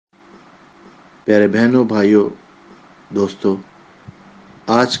प्यारे बहनों भाइयों दोस्तों,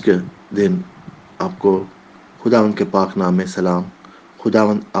 आज के दिन आपको खुदावंद के पाक नाम में सलाम।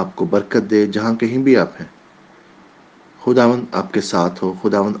 खुदावंद आपको बरकत दे जहाँ कहीं भी आप हैं। खुदावंद आपके साथ हो,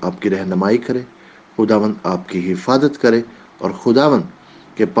 खुदावंद आपकी रहनुमाई करे, खुदावंद आपकी हिफाजत करे और खुदावंद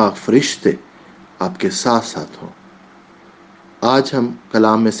के पाक फरिश्ते आपके साथ साथ हों। आज हम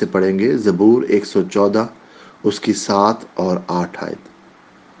कलाम में से पढ़ेंगे ज़बूर 114, उसकी 7 और 8 आयत।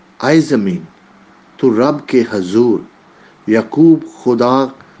 आए ज़मीन तू रब के हजूर, याकूब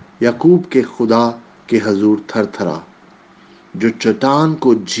के खुदा के हजूर थरथरा, जो चट्टान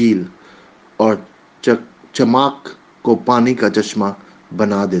को झील और चमाक को पानी का चश्मा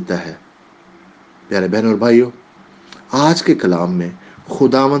बना देता है। प्यारे बहन और भाइयों, आज के कलाम में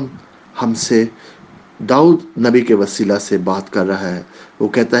खुदावंद हमसे दाऊद नबी के वसीला से बात कर रहा है। वो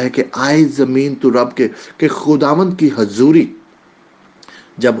कहता है कि आए जमीन तू रब के खुदावंद की हजूरी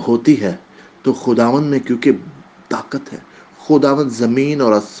जब होती है तो खुदावंद में क्योंकि ताकत है। खुदावंद जमीन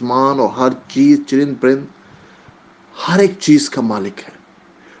और आसमान और हर चीज, चरिंद परिंद, हर एक चीज का मालिक है।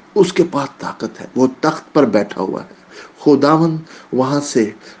 उसके पास ताकत है, वो तख्त पर बैठा हुआ है। खुदावंद वहां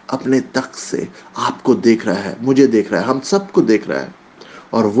से अपने तख्त से आपको देख रहा है, मुझे देख रहा है, हम सबको देख रहा है।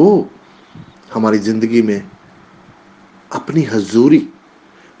 और वो हमारी जिंदगी में अपनी हजूरी,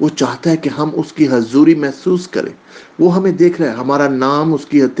 वो चाहता है कि हम उसकी हजूरी महसूस करें। वो हमें देख रहा है, हमारा नाम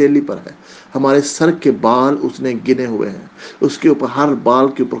उसकी हथेली पर है, हमारे सर के बाल उसने गिने हुए हैं, उसके ऊपर हर बाल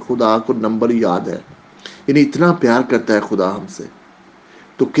के ऊपर खुदा को नंबर याद है। यानी इतना प्यार करता है खुदा हमसे।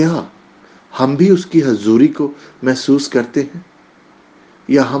 तो क्या हम भी उसकी हजूरी को महसूस करते हैं,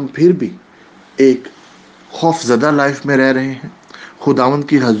 या हम फिर भी एक खौफजदा लाइफ में रह रहे हैं खुदावंद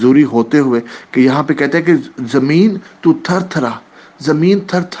की हजूरी होते हुए? कि यहाँ पे कहते हैं कि जमीन तू थर थरा, जमीन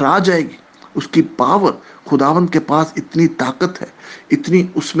थर थरा जाएगी। उसकी पावर, खुदावंद के पास इतनी ताकत है, इतनी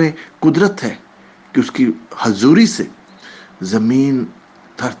उसमें कुदरत है कि उसकी हजूरी से जमीन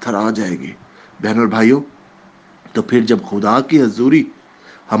थर थरा जाएगी। बहन और भाइयों, तो फिर जब खुदा की हजूरी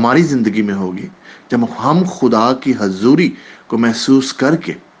हमारी जिंदगी में होगी, जब हम खुदा की हजूरी को महसूस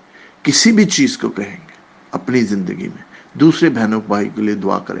करके किसी भी चीज को कहेंगे अपनी जिंदगी में, दूसरे बहनों भाई के लिए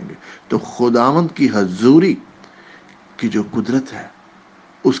दुआ करेंगे, तो खुदावंद की हजूरी की जो कुदरत है,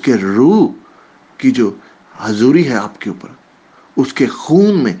 उसके रूह की जो हजूरी है आपके ऊपर, उसके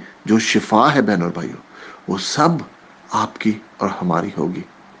खून में जो शिफा है बहनों और भाइयों, वो सब आपकी और हमारी होगी।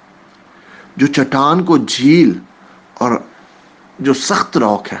 जो चट्टान को झील और जो सख्त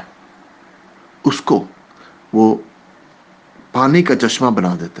रॉक है उसको वो पानी का चश्मा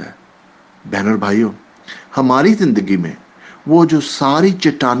बना देता है। बहनों और भाइयों, हमारी जिंदगी में वो जो सारी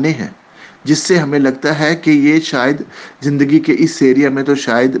चट्टानें हैं जिससे हमें लगता है कि ये शायद जिंदगी के इस एरिया में तो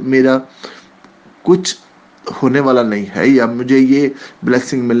शायद मेरा कुछ होने वाला नहीं है, या मुझे ये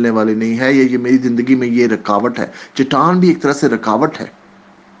ब्लेसिंग मिलने वाली नहीं है, या ये मेरी जिंदगी में ये रुकावट है। चट्टान भी एक तरह से रुकावट है,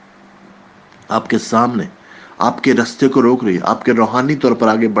 आपके सामने आपके रास्ते को रोक रही है, आपके रूहानी तौर पर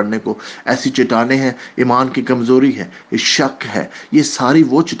आगे बढ़ने को। ऐसी चट्टानें हैं, ईमान की कमजोरी है, शक है, ये सारी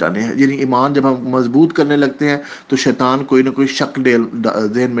वो चट्टानें हैं। यानी ईमान जब हम मजबूत करने लगते हैं तो शैतान कोई ना कोई शक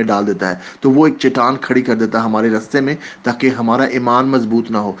ज़हन में डाल देता है, तो वो एक चट्टान खड़ी कर देता है हमारे रास्ते में, ताकि हमारा ईमान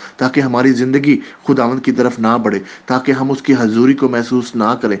मजबूत ना हो, ताकि हमारी जिंदगी खुदावंद की तरफ ना बढ़े, ताकि हम उसकी हजूरी को महसूस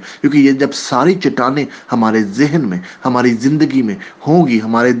ना करें। क्योंकि ये जब सारी चट्टानें हमारे जहन में, हमारी जिंदगी में होंगी,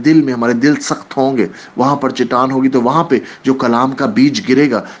 हमारे दिल में, हमारे दिल सख्त होंगे, वहां पर चट्टान होगी, तो वहां पे जो कलाम का बीज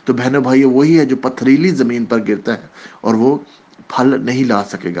गिरेगा, तो बहनों भाइयों वही है जो पथरीली जमीन पर गिरता है और वो फल नहीं ला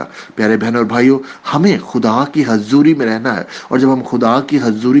सकेगा। प्यारे बहनों और भाइयों, हमें खुदा की हजूरी में रहना है, और जब हम खुदा की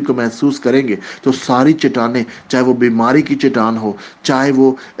हजूरी को महसूस करेंगे तो सारी चट्टानें, चाहे वो बीमारी की चट्टान हो, चाहे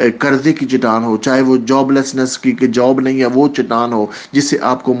वो कर्जे की चट्टान हो, चाहे वो जॉबलेसनेस की जॉब नहीं है वो चट्टान हो, जिससे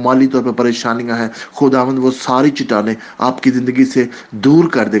आपको माली तौर पर परेशानियां हैं, खुदावंद वो सारी चट्टानें आपकी जिंदगी से दूर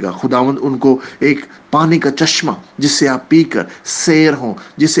कर देगा। खुदावंद उनको एक पानी का चश्मा जिससे आप पीकर सैर हो,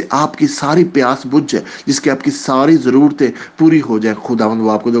 जिससे आपकी सारी प्यास बुझ जाए, जिसकी आपकी सारी जरूरतें पूरी हो जाए, खुदावंद वो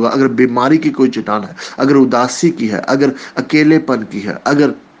आपको देगा। अगर बीमारी की कोई चट्टान है, अगर उदासी की है, अगर अकेलेपन की है,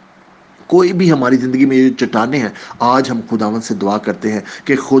 अगर कोई भी हमारी जिंदगी में ये चट्टानें हैं, आज हम खुदावंद से दुआ करते हैं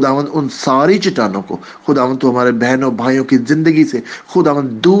कि खुदावंद उन सारी चट्टानों को, खुदावंद तो हमारे बहनों भाइयों की जिंदगी से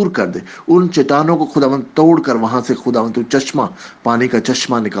खुदावंद दूर कर दे। उन चट्टानों को खुदावंद तोड़कर वहां से खुदावंद तो चश्मा, पानी का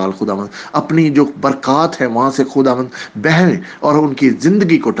चश्मा निकाल। खुदावंद अपनी जो बरकत है वहां से खुदावंद बहन और उनकी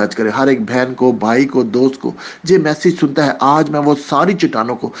जिंदगी को टच करे। हर एक बहन को, भाई को, दोस्त को जो मैसेज सुनता है, आज मैं वो सारी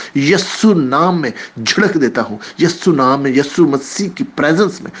चट्टानों को यस्सु नाम में झड़क देता हूं। यस्सु नाम में, यस्सु मसीह की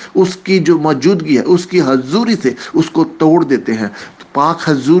प्रेजेंस में, उसकी जो मौजूदगी है, उसकी हजूरी से उसको तोड़ देते हैं। तो पाक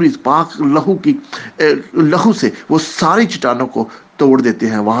हजूरी, पाक लहू की लहू से वो सारी चट्टानों को توڑ देते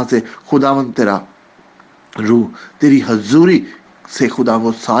हैं। वहां से खुदावन तेरा रूह, तेरी हजूरी से खुदा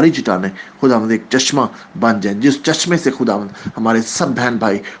वो सारी चट्टानें खुदावंद एक चश्मा बन जाए, जिस चश्मे से खुदावंद हमारे सब बहन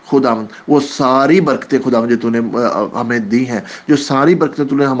भाई खुदावंद वो सारी बरकतें खुदावंद जो तूने हमें दी हैं, जो सारी बरकतें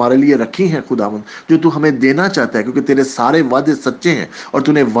तूने हमारे लिए रखी हैं खुदावंद, जो तू हमें देना चाहता है, क्योंकि तेरे सारे वादे सच्चे हैं और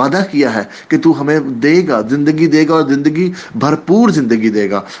तूने वादा किया है कि तू हमें देगा, जिंदगी देगा और जिंदगी भरपूर जिंदगी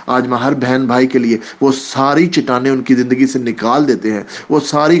देगा। आज मैं हर बहन भाई के लिए वो सारी चट्टानें उनकी जिंदगी से निकाल देते हैं, वो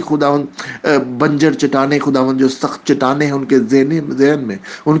सारी खुदावंद बंजर चट्टानें खुदावंद, जो सख्त चट्टानें हैं उनके ज़हन में,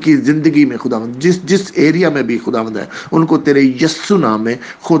 उनकी जिंदगी में खुदावंद, जिस जिस एरिया में भी खुदावंद है, उनको तेरे यस्सु नाम में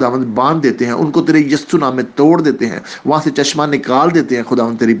खुदावंद बांध देते हैं, उनको तेरे यस्सु नाम में तोड़ देते हैं, वहां से चश्मा निकाल देते हैं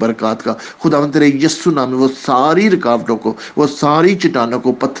खुदावंद तेरी बरकत का। खुदावंद तेरे यस्सु नाम में वो सारी रुकावटों को, वो सारी चट्टानों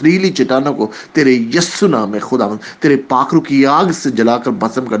को, पथरीली चट्टानों को तेरे यस्सु नाम में खुदावंद तेरे पाखरू की आग से जलाकर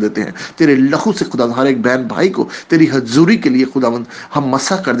भस्म कर देते हैं। तेरे लहू से खुदावंद हर एक बहन भाई को तेरी हजूरी के लिए खुदावंद हम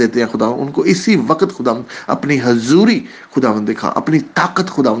मसा कर देते हैं खुदावंद। उनको इसी वक्त खुदावंद अपनी हजूरी खुदावंद दिखा, अपनी ताकत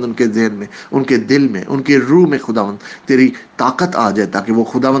खुदावंद उनके ज़हन में, उनके दिल में, उनके रूह में खुदावंद तेरी ताकत आ जाए, ताकि वो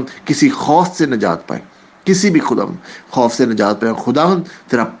खुदावंद किसी खौफ से निजात पाए, किसी भी खुदावंद खौफ से निजात पाए। खुदावंद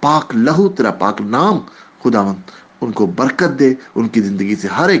तेरा पाक लहू, तेरा पाक नाम खुदावंद उनको बरकत दे, उनकी ज़िंदगी से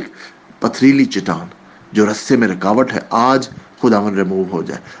हर एक पथरीली चट्टान जो रस्ते में रुकावट है आज खुदावंद रिमूव हो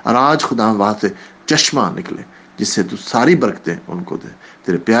जाए, और आज खुदावंद वहाँ से चश्मा निकले जिससे तू सारी बरकतें उनको दे।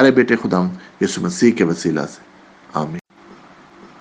 तेरे प्यारे बेटे खुदावंद यीशु मसीह के वसीला से, आमीन।